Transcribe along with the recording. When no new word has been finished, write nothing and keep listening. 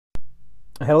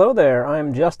Hello there,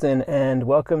 I'm Justin, and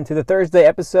welcome to the Thursday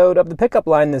episode of the Pickup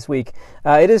Line this week.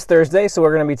 It is Thursday, so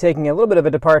we're going to be taking a little bit of a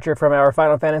departure from our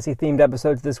Final Fantasy themed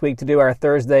episodes this week to do our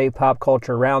Thursday pop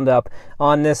culture roundup.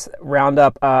 On this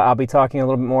roundup, I'll be talking a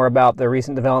little bit more about the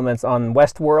recent developments on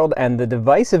Westworld and the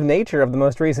divisive nature of the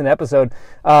most recent episode.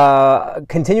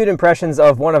 Continued impressions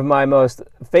of one of my most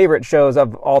favorite shows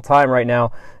of all time right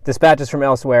now, Dispatches from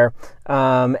Elsewhere.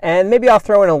 And maybe I'll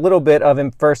throw in a little bit of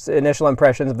first initial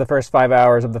impressions of the first 5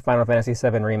 hours of the Final Fantasy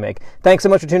VII Remake. Thanks so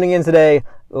much for tuning in today.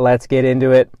 Let's get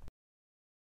into it.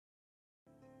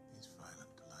 These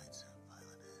violent delights have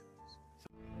violent ends.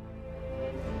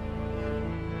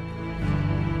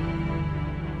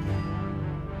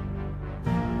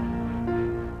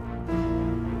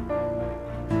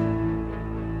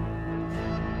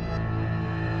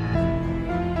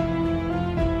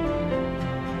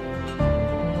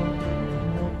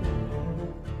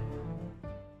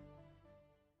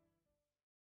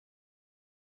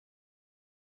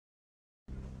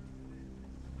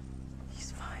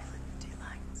 These violent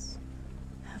delights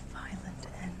have violent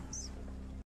ends.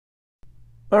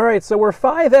 Alright, so we're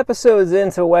 5 episodes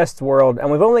into Westworld,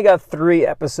 and we've only got 3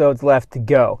 episodes left to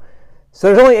go. So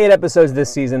there's only 8 episodes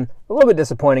this season. A little bit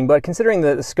disappointing, but considering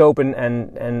the scope and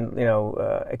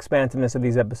expansiveness of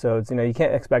these episodes, you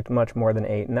can't expect much more than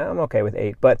 8, and I'm okay with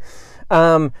 8. But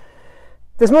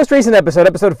this most recent episode,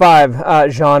 episode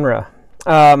 5, genre.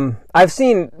 I've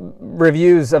seen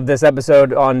reviews of this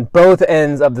episode on both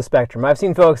ends of the spectrum. I've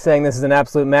seen folks saying this is an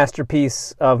absolute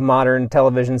masterpiece of modern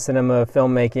television, cinema,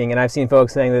 filmmaking, and I've seen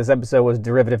folks saying this episode was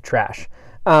derivative trash.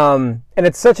 And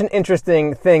it's such an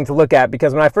interesting thing to look at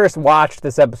because when I first watched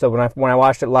this episode, when I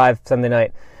watched it live Sunday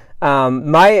night,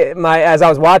 as I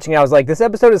was watching, I was like, this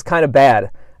episode is kind of bad.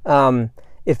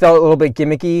 It felt a little bit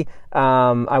gimmicky.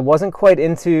 I wasn't quite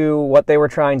into what they were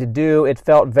trying to do. It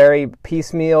felt very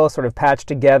piecemeal, sort of patched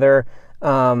together.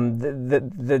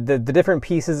 The different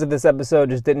pieces of this episode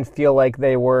just didn't feel like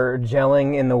they were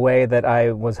gelling in the way that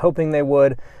I was hoping they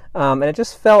would. And it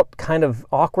just felt kind of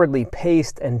awkwardly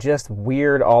paced and just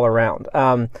weird all around.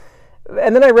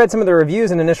 And then I read some of the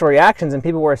reviews and initial reactions, and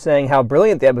people were saying how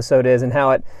brilliant the episode is and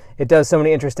how it does so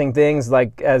many interesting things,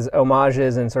 like as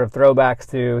homages and sort of throwbacks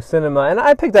to cinema. And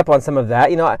I picked up on some of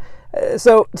that.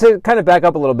 So to kind of back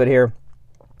up a little bit here,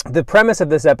 the premise of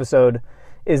this episode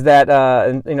is that,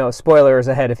 spoilers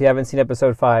ahead. If you haven't seen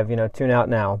episode 5, tune out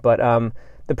now. But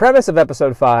the premise of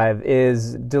episode 5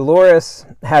 is Dolores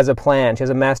has a plan. She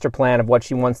has a master plan of what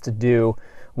she wants to do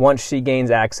once she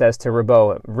gains access to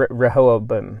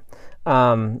Rehoboam.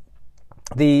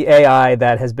 The AI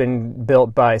that has been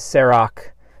built by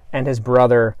Serac and his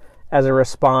brother as a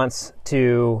response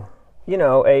to,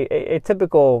 a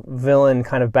typical villain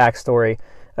kind of backstory.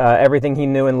 Everything he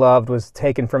knew and loved was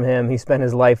taken from him. He spent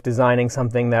his life designing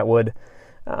something that would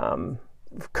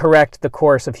correct the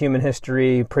course of human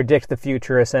history, predict the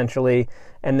future essentially,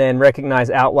 and then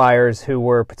recognize outliers who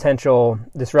were potential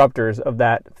disruptors of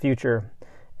that future.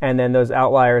 And then those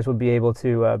outliers would be able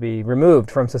to be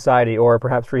removed from society or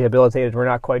perhaps rehabilitated. We're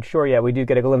not quite sure yet. We do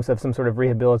get a glimpse of some sort of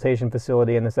rehabilitation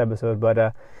facility in this episode, but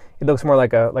it looks more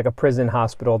like a prison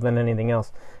hospital than anything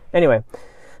else. Anyway,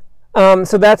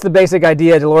 so that's the basic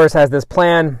idea. Dolores has this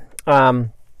plan.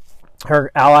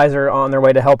 Her allies are on their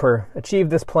way to help her achieve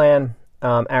this plan.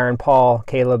 Aaron Paul,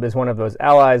 Caleb is one of those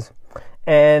allies.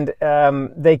 And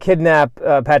they kidnap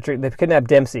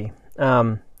Dempsey,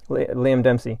 Liam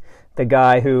Dempsey, the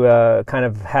guy who kind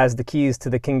of has the keys to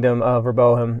the kingdom of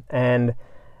Rehoboam, and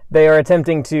they are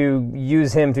attempting to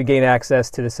use him to gain access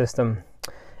to the system.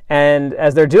 And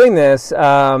as they're doing this,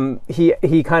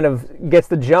 he kind of gets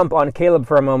the jump on Caleb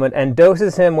for a moment and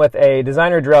doses him with a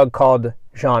designer drug called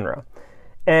genre.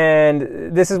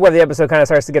 And this is where the episode kind of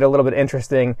starts to get a little bit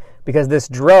interesting, because this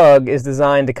drug is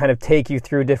designed to kind of take you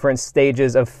through different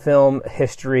stages of film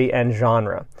history and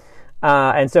genre.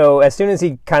 And so as soon as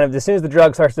the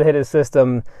drug starts to hit his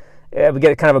system, we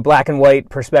get kind of a black and white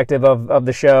perspective of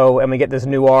the show, and we get this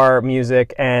noir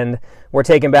music, and we're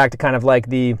taken back to kind of like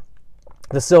the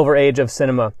silver age of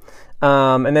cinema.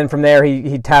 And then from there,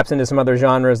 he taps into some other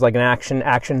genres, like an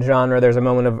action genre. There's a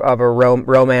moment of a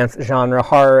romance genre,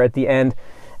 horror at the end.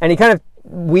 And he kind of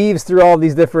weaves through all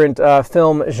these different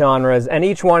film genres, and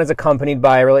each one is accompanied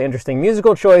by a really interesting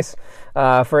musical choice.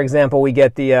 For example, we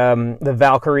get the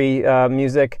Valkyrie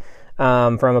music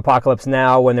from Apocalypse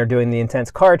Now when they're doing the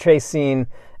intense car chase scene,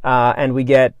 and we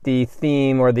get the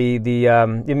theme or the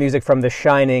music from The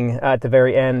Shining at the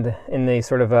very end in the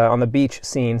sort of on the beach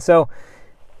scene. So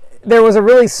there was a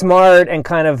really smart and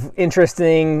kind of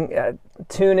interesting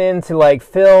tune in to like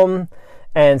film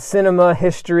and cinema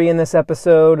history in this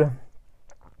episode.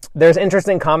 There's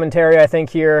interesting commentary, I think,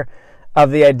 here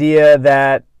of the idea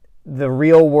that the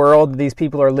real world these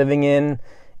people are living in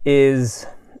is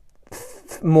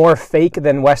more fake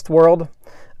than Westworld.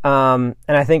 And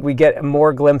I think we get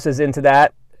more glimpses into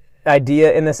that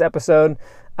idea in this episode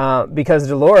because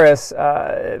Dolores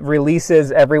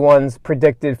releases everyone's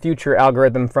predicted future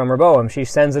algorithm from Rehoboam. She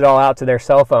sends it all out to their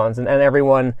cell phones, and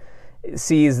everyone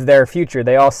sees their future.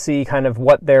 They all see kind of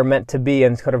what they're meant to be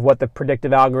and sort of what the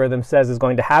predictive algorithm says is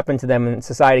going to happen to them, and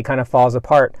society kind of falls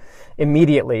apart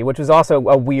immediately, which was also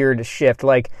a weird shift.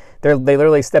 Like they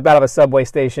literally step out of a subway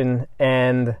station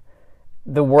and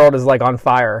the world is like on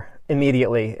fire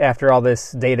immediately after all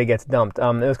this data gets dumped. It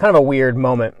was kind of a weird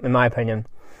moment, in my opinion.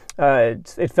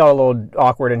 It felt a little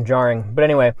awkward and jarring. But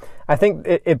anyway, I think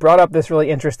it brought up this really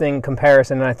interesting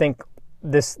comparison, and I think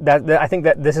I think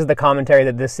that this is the commentary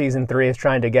that this season 3 is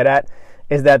trying to get at,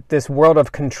 is that this world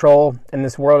of control and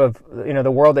this world of,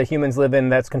 the world that humans live in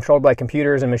that's controlled by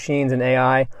computers and machines and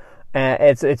AI,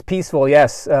 it's peaceful,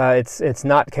 yes. It's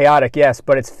not chaotic, yes,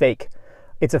 but it's fake.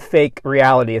 It's a fake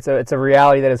reality. It's a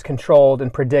reality that is controlled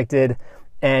and predicted,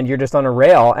 and you're just on a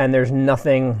rail, and there's no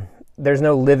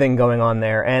living going on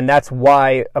there. And that's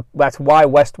why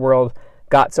Westworld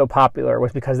got so popular,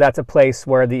 was because that's a place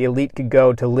where the elite could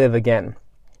go to live again.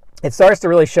 It starts to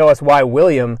really show us why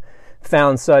William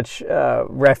found such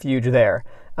refuge there,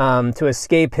 to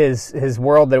escape his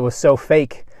world that was so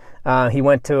fake. He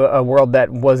went to a world that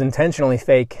was intentionally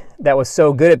fake, that was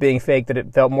so good at being fake that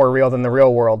it felt more real than the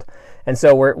real world. And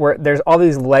so there's all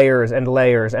these layers and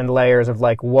layers and layers of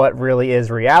like what really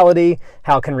is reality,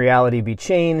 how can reality be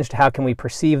changed, how can we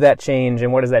perceive that change,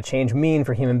 and what does that change mean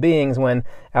for human beings when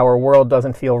our world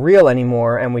doesn't feel real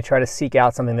anymore and we try to seek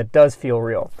out something that does feel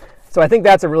real. So I think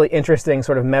that's a really interesting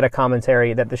sort of meta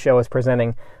commentary that the show is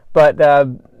presenting. But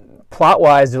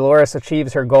plot-wise, Dolores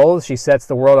achieves her goals. She sets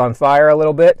the world on fire a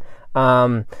little bit.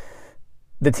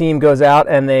 The team goes out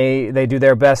and they do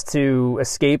their best to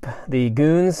escape the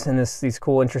goons in these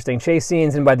cool, interesting chase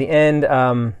scenes. And by the end,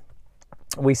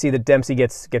 we see that Dempsey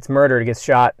gets murdered, gets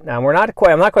shot. I'm not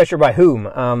quite sure by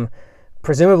whom.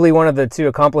 Presumably one of the two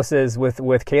accomplices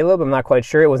with Caleb. I'm not quite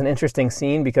sure. It was an interesting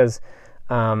scene because,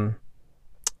 there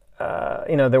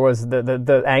was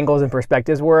the angles and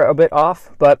perspectives were a bit off.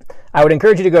 But I would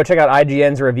encourage you to go check out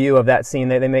IGN's review of that scene.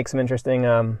 They make some interesting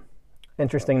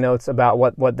notes about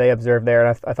what they observed there,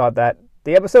 and I thought that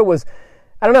the episode was,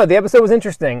 the episode was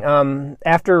interesting.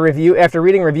 After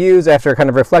reading reviews, after kind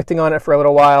of reflecting on it for a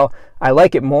little while, I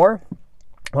like it more.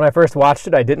 When I first watched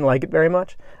it, I didn't like it very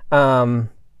much.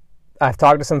 I've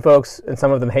talked to some folks, and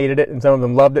some of them hated it, and some of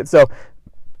them loved it, so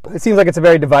it seems like it's a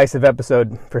very divisive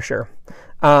episode for sure.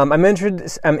 I'm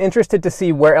interested to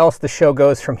see where else the show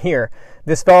goes from here.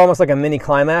 This felt almost like a mini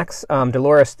climax.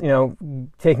 Dolores,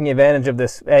 taking advantage of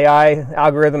this AI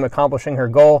algorithm, accomplishing her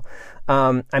goal.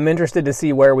 I'm interested to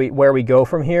see where we go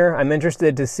from here. I'm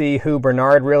interested to see who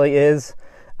Bernard really is.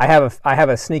 I have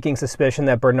a sneaking suspicion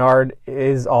that Bernard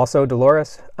is also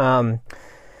Dolores. And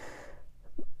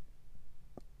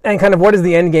kind of what is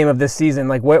the end game of this season?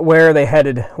 Like where are they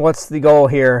headed? What's the goal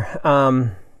here?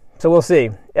 So we'll see.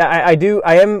 I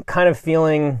am kind of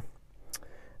feeling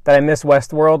that I miss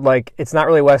Westworld. Like, it's not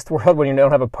really Westworld when you don't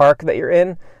have a park that you're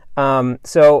in.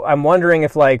 So I'm wondering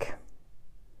if, like,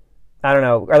 I don't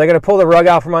know, are they going to pull the rug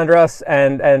out from under us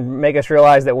and make us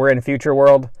realize that we're in future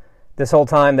world this whole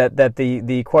time, that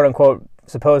the quote-unquote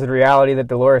supposed reality that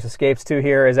Dolores escapes to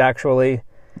here is actually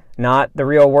not the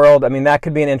real world? I mean, that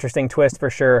could be an interesting twist for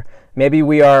sure. Maybe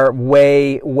we are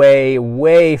way, way,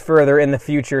 way further in the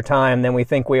future time than we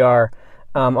think we are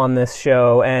on this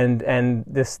show, and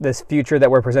this future that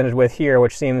we're presented with here,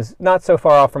 which seems not so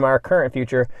far off from our current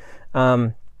future,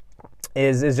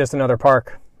 is just another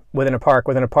park within a park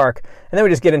within a park. And then we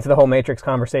just get into the whole Matrix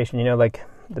conversation, like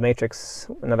the Matrix,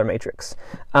 another Matrix.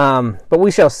 But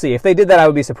we shall see. If they did that, I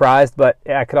would be surprised, but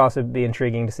it could also be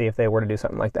intriguing to see if they were to do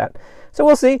something like that. So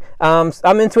we'll see.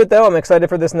 I'm into it, though. I'm excited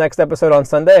for this next episode on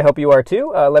Sunday. I hope you are,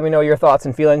 too. Let me know your thoughts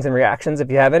and feelings and reactions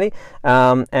if you have any.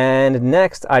 And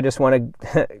next, I just want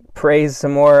to praise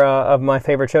some more of my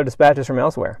favorite show, Dispatches from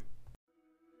Elsewhere.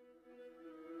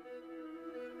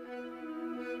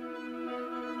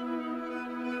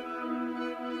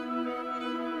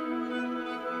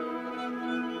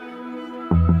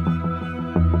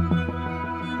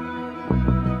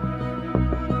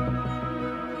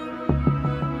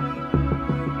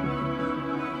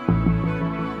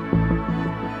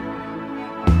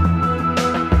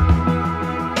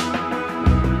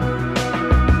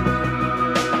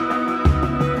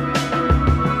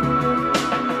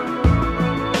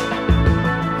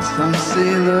 Some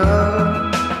say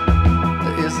love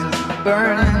is a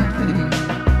burning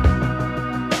thing.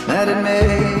 that it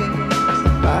makes the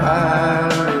fire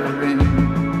ring.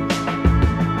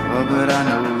 Oh, but I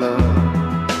know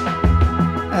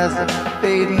love as a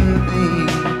fading thing,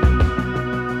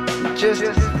 just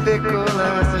as fickle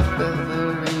as a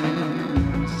feather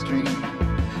in a string.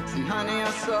 See, honey, I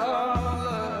saw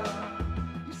love.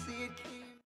 You see it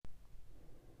came.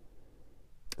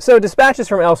 So Dispatches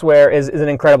from Elsewhere is an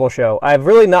incredible show. I've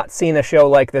really not seen a show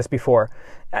like this before.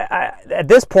 At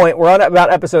this point, we're on about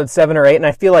episode 7 or 8, and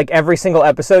I feel like every single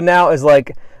episode now is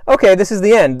like, okay, this is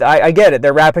the end. I get it.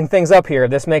 They're wrapping things up here.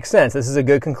 This makes sense. This is a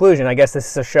good conclusion. I guess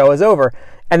this show is over.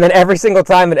 And then every single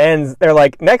time it ends, they're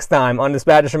like, next time on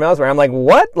Dispatches from Elsewhere. I'm like,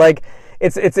 what? Like,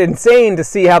 it's insane to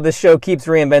see how this show keeps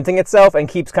reinventing itself and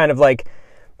keeps kind of like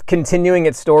continuing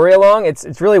its story along.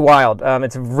 It's really wild.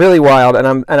 It's really wild, and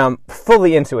I'm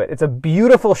fully into it. It's a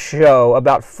beautiful show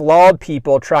about flawed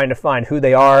people trying to find who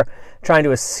they are, trying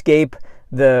to escape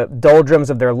the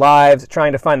doldrums of their lives,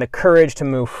 trying to find the courage to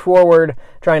move forward,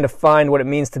 trying to find what it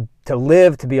means to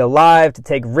live, to be alive, to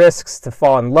take risks, to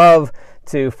fall in love,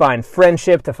 to find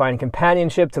friendship, to find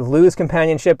companionship, to lose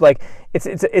companionship. Like it's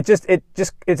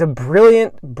a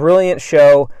brilliant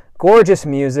show, gorgeous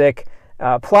music.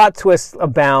 Plot twists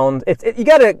abound. You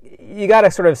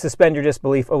gotta sort of suspend your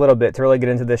disbelief a little bit to really get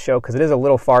into this show because it is a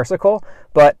little farcical,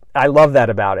 but I love that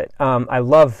about it. I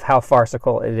love how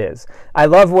farcical it is. I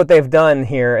love what they've done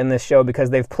here in this show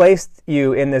because they've placed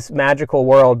you in this magical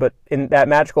world, but in that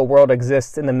magical world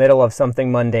exists in the middle of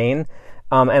something mundane.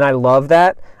 And I love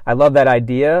that. I love that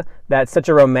idea. That's such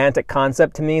a romantic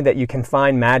concept to me that you can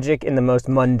find magic in the most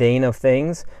mundane of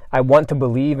things. I want to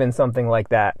believe in something like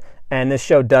that. And this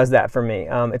show does that for me.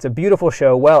 It's a beautiful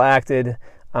show, well acted.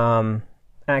 And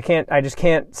I just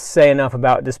can't say enough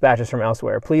about Dispatches from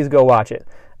Elsewhere. Please go watch it.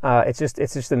 It's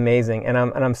just amazing, and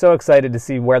I'm so excited to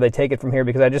see where they take it from here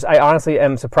because I honestly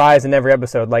am surprised in every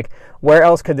episode. Like, where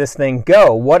else could this thing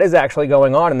go? What is actually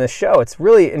going on in this show? It's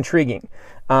really intriguing.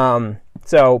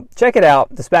 So check it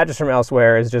out. Dispatches from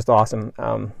Elsewhere is just awesome.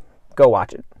 Go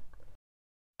watch it.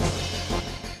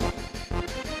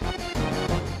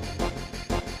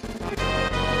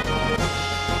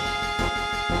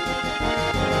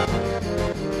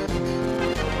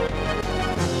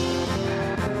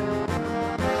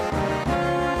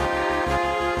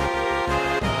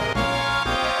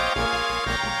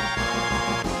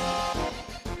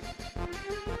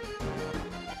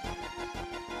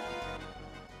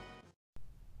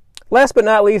 Last but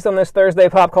not least on this Thursday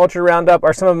Pop Culture Roundup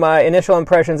are some of my initial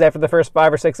impressions after the first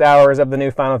 5 or 6 hours of the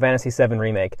new Final Fantasy VII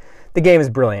Remake. The game is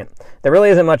brilliant. There really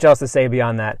isn't much else to say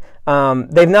beyond that.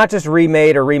 They've not just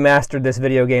remade or remastered this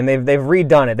video game, they've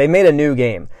redone it. They made a new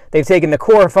game. They've taken the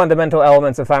core fundamental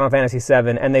elements of Final Fantasy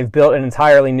VII and they've built an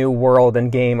entirely new world and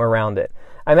game around it.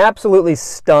 I'm absolutely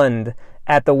stunned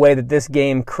at the way that this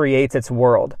game creates its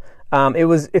world.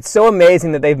 It's so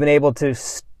amazing that they've been able to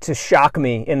shock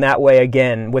me in that way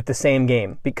again with the same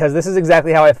game, because this is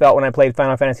exactly how I felt when I played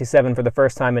Final Fantasy VII for the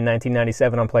first time in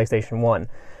 1997 on PlayStation 1.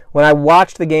 When I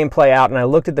watched the game play out and I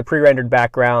looked at the pre-rendered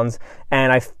backgrounds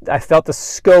and I felt the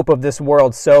scope of this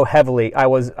world so heavily, I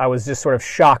was just sort of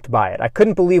shocked by it. I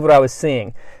couldn't believe what I was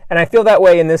seeing. And I feel that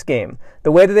way in this game.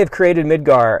 The way that they've created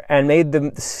Midgar and made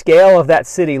the scale of that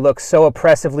city look so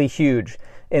oppressively huge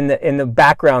in the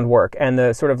background work and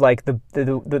the sort of like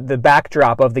the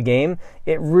backdrop of the game,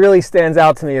 it really stands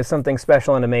out to me as something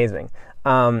special and amazing.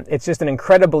 It's just an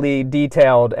incredibly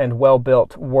detailed and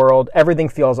well-built world. Everything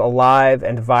feels alive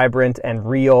and vibrant and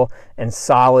real and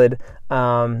solid.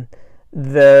 The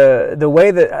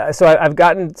way that so I've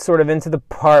gotten sort of into the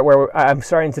part where I'm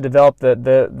starting to develop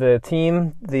the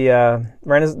team, the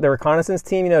reconnaissance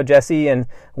team. You know, Jesse and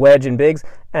Wedge and Biggs,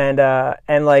 and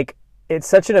like. It's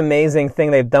such an amazing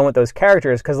thing they've done with those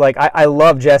characters because, like, I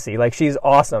love Jessie. Like, she's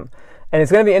awesome. And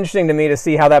it's going to be interesting to me to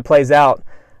see how that plays out,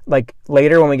 like,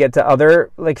 later when we get to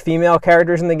other, like, female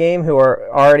characters in the game who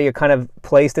are already kind of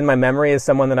placed in my memory as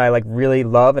someone that I, like, really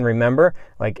love and remember,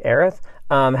 like Aerith.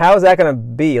 How is that going to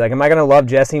be? Like, am I going to love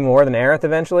Jessie more than Aerith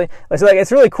eventually? So, like,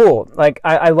 it's really cool. Like,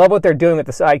 I love what they're doing with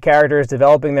the side characters,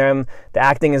 developing them. The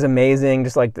acting is amazing.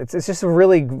 Just like, it's just a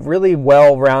really, really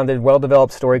well-rounded,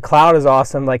 well-developed story. Cloud is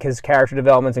awesome. Like, his character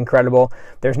development's incredible.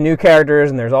 There's new characters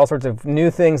and there's all sorts of new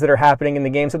things that are happening in the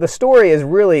game. So the story is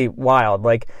really wild.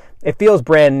 Like, it feels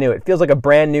brand new. It feels like a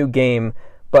brand new game,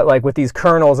 but like with these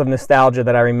kernels of nostalgia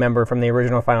that I remember from the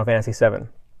original Final Fantasy VII.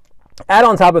 Add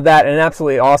on top of that an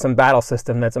absolutely awesome battle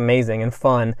system that's amazing and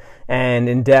fun and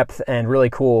in depth and really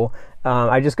cool.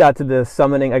 I just got to the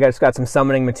summoning. I just got some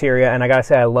summoning materia, and I gotta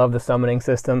say I love the summoning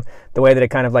system. The way that it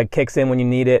kind of like kicks in when you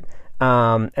need it.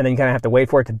 and then you kind of have to wait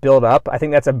for it to build up. I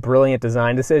think that's a brilliant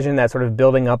design decision, that sort of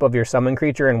building up of your summon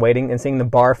creature and waiting and seeing the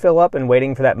bar fill up and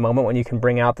waiting for that moment when you can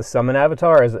bring out the summon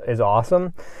avatar is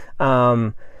awesome.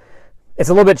 It's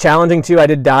a little bit challenging too. I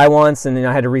did die once, and then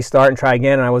I had to restart and try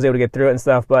again, and I was able to get through it and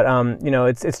stuff. But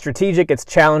it's strategic, it's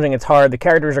challenging, it's hard. The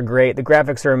characters are great, the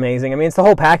graphics are amazing. I mean, it's the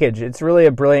whole package. It's really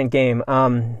a brilliant game.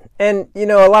 And a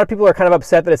lot of people are kind of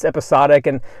upset that it's episodic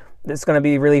and it's going to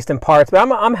be released in parts. But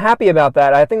I'm happy about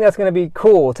that. I think that's going to be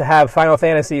cool to have Final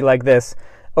Fantasy like this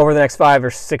over the next 5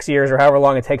 or 6 years, or however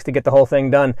long it takes to get the whole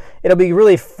thing done. It'll be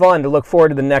really fun to look forward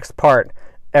to the next part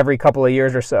every couple of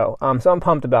years or so. So I'm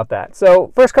pumped about that.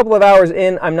 So first couple of hours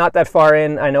in, I'm not that far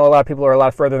in. I know a lot of people are a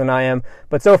lot further than I am,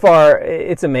 but so far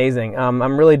it's amazing.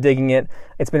 I'm really digging it.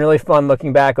 It's been really fun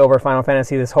looking back over Final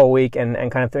Fantasy this whole week and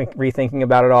kind of rethinking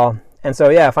about it all. And so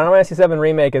yeah, Final Fantasy VII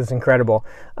Remake is incredible.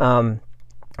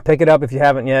 Pick it up if you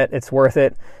haven't yet. It's worth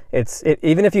it.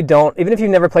 Even if you've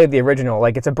never played the original,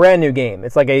 like, it's a brand new game.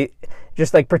 It's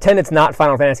just pretend it's not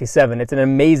Final Fantasy VII. It's an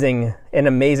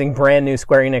amazing brand new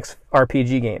Square Enix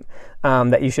RPG game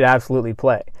that you should absolutely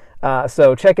play.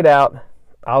 So check it out.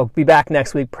 I'll be back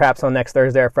next week, perhaps on next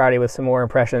Thursday or Friday, with some more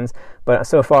impressions. But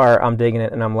so far, I'm digging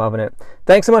it and I'm loving it.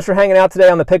 Thanks so much for hanging out today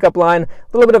on the Pickup Line.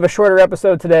 A little bit of a shorter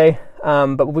episode today,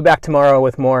 but we'll be back tomorrow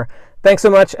with more. Thanks so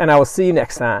much, and I will see you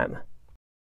next time.